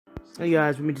Hey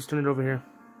guys, let me just turn it over here.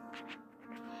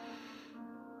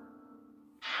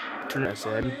 Turn it, I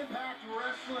said.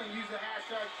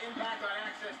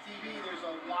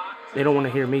 They don't want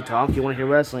to hear me talk. You want to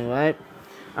hear wrestling, right?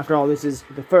 After all, this is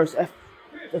the first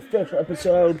official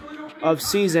episode of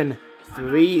season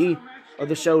 3 of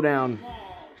the Showdown.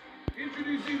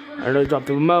 I already dropped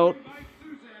the remote.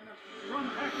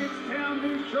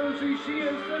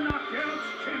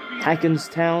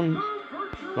 Hackenstown.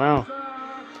 Wow.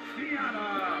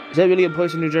 Is that really a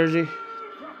place in New Jersey?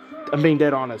 I'm being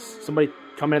dead honest. Somebody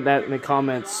comment that in the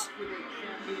comments.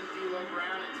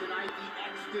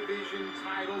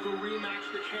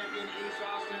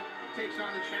 Takes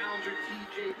on the challenger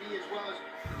TJB as well as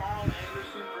Carl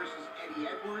Anderson versus Eddie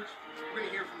Edwards. We're going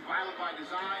to hear from Violent by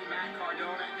Design, Matt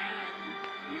Cardona,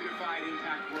 and Unified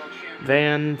Impact World Champion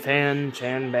Van, Fan,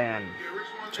 Chan, Ban.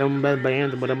 Chum, Band,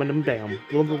 Bam. Let the world know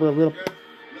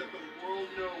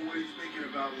what he's thinking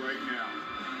about right now.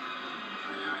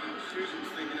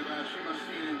 Susan's thinking about, she must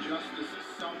see an injustice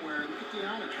somewhere. Look at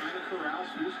Deanna trying to corral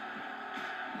Susan.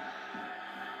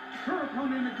 Her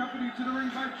opponent accompanied to the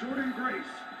ring by Jordan Grace.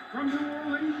 From New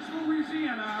Orleans,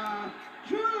 Louisiana,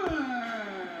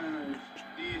 Jazz.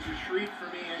 It's a treat for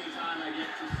me anytime I get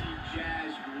to see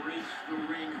Jazz grace the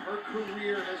ring. Her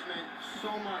career has meant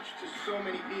so much to so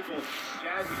many people.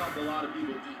 Jazz has helped a lot of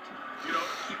people eat. You know,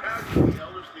 she has the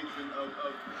elder statesman of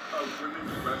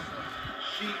women's wrestling.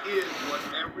 She is what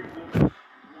every woman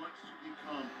wants to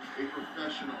become: a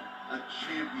professional, a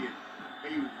champion,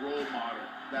 a role model.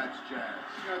 That's Jazz.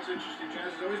 You know, it's interesting. Jazz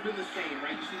has always been the same,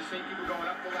 right? You see the same people going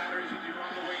up the ladder as you do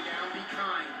on the way down. Be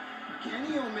kind.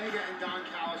 Kenny Omega and Don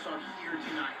Callis are here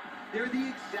tonight. They're the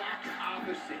exact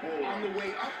opposite. On the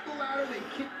way up the ladder, they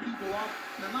kick people off.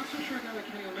 And I'm not so sure a guy like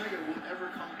Kenny Omega will ever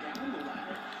come down the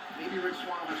ladder. Maybe Rick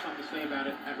Swan will have something to say about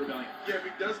it at Rebellion. Yeah, if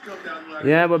he does come down the ladder.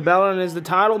 Yeah, Rebellion is the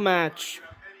title match.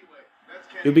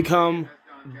 You become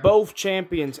both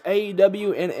champions,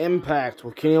 AEW and Impact.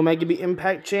 Will Kenny Omega be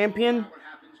Impact champion?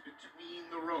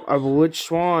 Or will Rich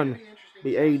Swann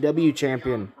be AEW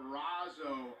champion?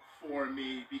 For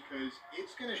me, because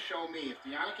it's going to show me if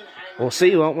Deanna can hang. We'll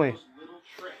see, won't we? Those little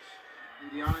tricks,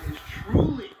 and Deanna is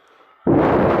truly. Yeah,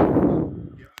 I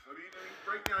mean,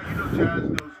 right now, you know, Jazz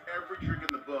knows every trick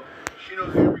in the book. She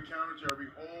knows every counter to every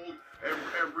hold,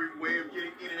 every way of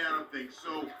getting in and out of things.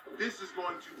 So this is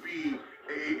going to be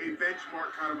a benchmark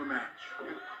kind of a match.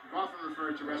 We've often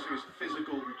referred to wrestling as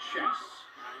physical chess.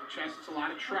 Chess, it's a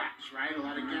lot of traps, right? A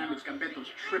lot of gambits. Gambetos,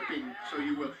 tripping, so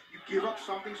you will. You give up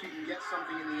something so you can get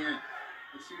something in the end.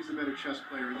 Let's see who's the better chess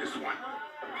player in this one.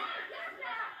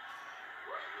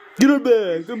 Get her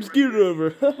back. I'm scared of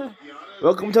her.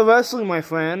 Welcome to wrestling, my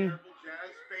friend.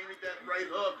 Jazz feinted that right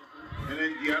hook, and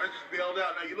then Deanna just bailed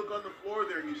out. Now you look on the floor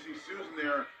there, and you see Susan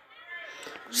there.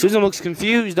 Susan looks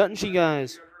confused, doesn't she,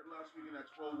 guys? Last week in that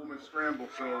 12-woman scramble,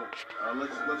 so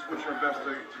let's wish her best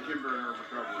to Kimber in her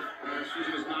recovery.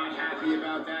 Susan is not happy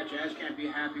about that. Jazz can't be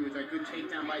happy with that good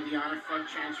takedown by Deanna. Front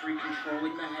chancery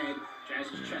controlling the head.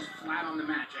 Jazz's chest flat on the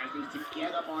mat. Jazz needs to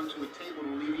get up onto a table to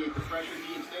alleviate the pressure.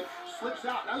 He instead slips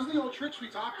out. That was the old tricks we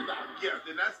talked about. Yeah,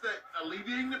 then that's that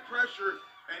alleviating the pressure.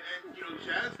 And you know,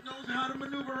 Jazz knows how to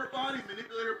maneuver her body,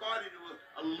 manipulate her body to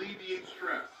alleviate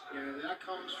stress. Yeah, that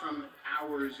comes from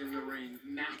hours in the ring,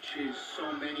 matches,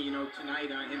 so many. You know, tonight,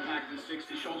 Impact in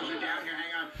 60, shoulders are down here,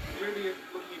 hang on. We're going to be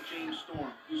looking at James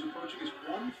Storm, who's approaching his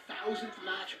 1,000th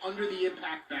match under the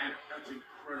Impact banner. That's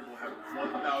incredible, having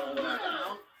 1,000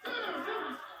 matches.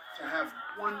 To have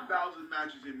 1,000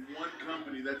 matches in one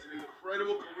company, that's an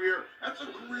incredible career. That's a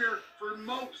career for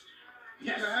most.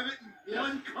 Yes. To have it in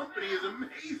one company is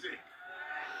amazing.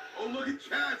 Oh, look at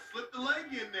Jazz, slip the leg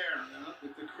in there. Yeah,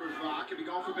 with the cravat, can be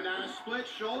going for banana split.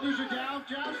 Shoulders are down.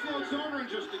 Jazz floats over in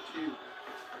just a 2. You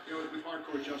know, with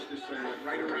Hardcore Justice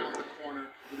right around the corner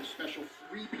with a special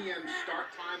 3 p.m. start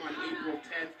time on April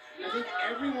 10th. I think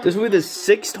everyone. This will be the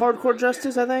 6th Hardcore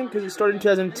Justice, I think, because it started in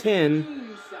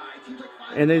 2010.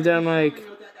 And they've done like.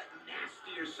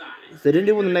 They didn't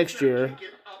do one the next year.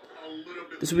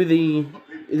 This will be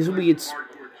its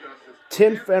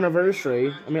 10th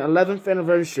anniversary. I mean, 11th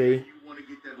anniversary.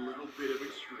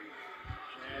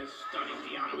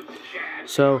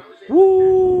 So,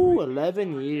 woo!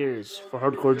 11 years for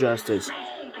Hardcore Justice.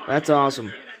 That's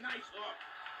awesome.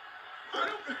 I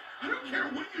don't care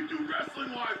what you do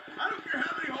wrestling-wise. I don't care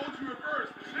how many holds you reverse.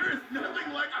 There is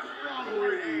nothing like a strong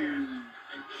right hand.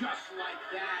 And just like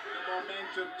that, the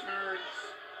momentum turns.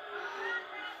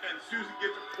 And Susan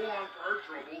gets a forearm for her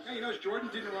troubles. Hey, you notice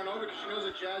Jordan didn't run over because she knows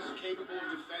that Jazz is capable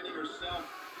of defending herself.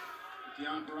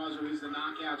 Deonna Purrazzo is the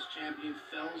Knockouts champion,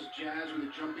 fells Jazz with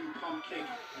a jumping pump kick,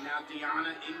 and now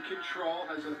Deonna in control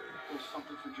has a little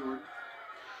something for Jordan.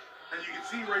 And you can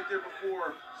see right there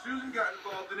before Susan got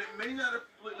involved, and it may not have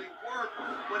completely worked,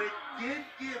 but it did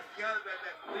give Deonna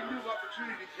that window of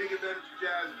opportunity to take advantage of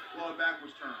Jazz while her back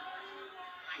was turned.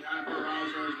 Deonna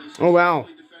Purrazzo has been Oh, wow.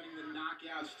 defending the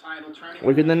Knockouts title, turning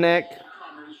Look at the neck.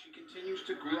 She continues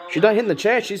to grow. She's not hitting the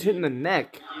chest, she's hitting the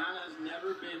neck. Deonna has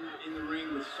never been in the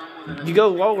ring with someone that has You go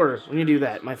lower when you do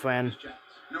that, my friend.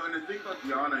 No, and the thing about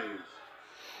Deonna is,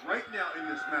 right now in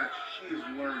this match, she is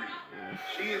learning.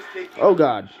 She is taking. Oh,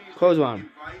 God. Close on.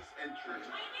 Advice and tricks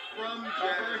from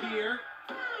Jazz here,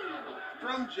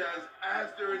 from Jazz as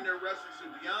they're in their wrestling. So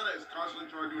Deonna is constantly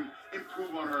trying to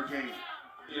improve on her game.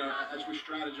 You know, as we're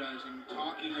strategizing,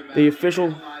 talking about The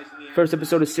official first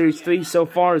episode of Series 3 so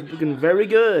far is looking very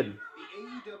good.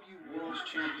 The AEW World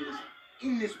Champion is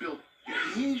in this building.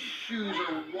 His shoes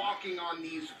are walking on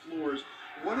these floors.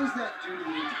 What does that do to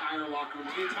the entire locker room,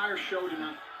 to the entire show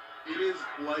tonight? It is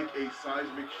like a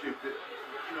seismic shift.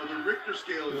 You know, the Richter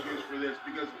scale is used for this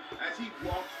because as he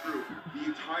walks through, the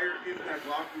entire Impact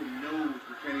locker room knows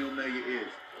where Kenny Omega is.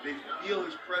 They feel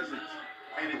his presence,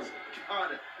 and it's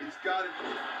gotta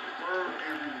just burn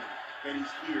everyone that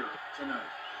he's here tonight.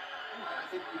 I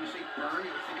think when you say burn,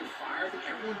 you think of fire. I think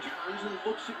everyone turns and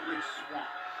looks at Rick Swan.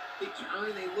 They turn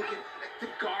and they look at the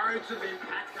guards of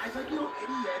Impact. Guys like,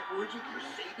 Eddie Edwards and Chris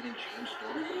Sabin and James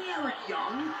Storm and Eric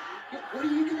Young. What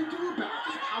are you going to do about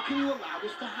this? How can you allow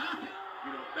this to happen?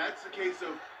 You know, that's the case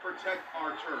of protect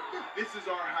our turf. This is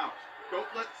our house. Don't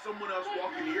let someone else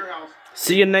walk into your house.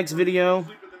 See you next video.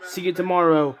 See you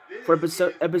tomorrow for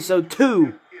episode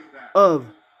 2 of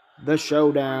The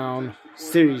Showdown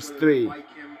Series 3.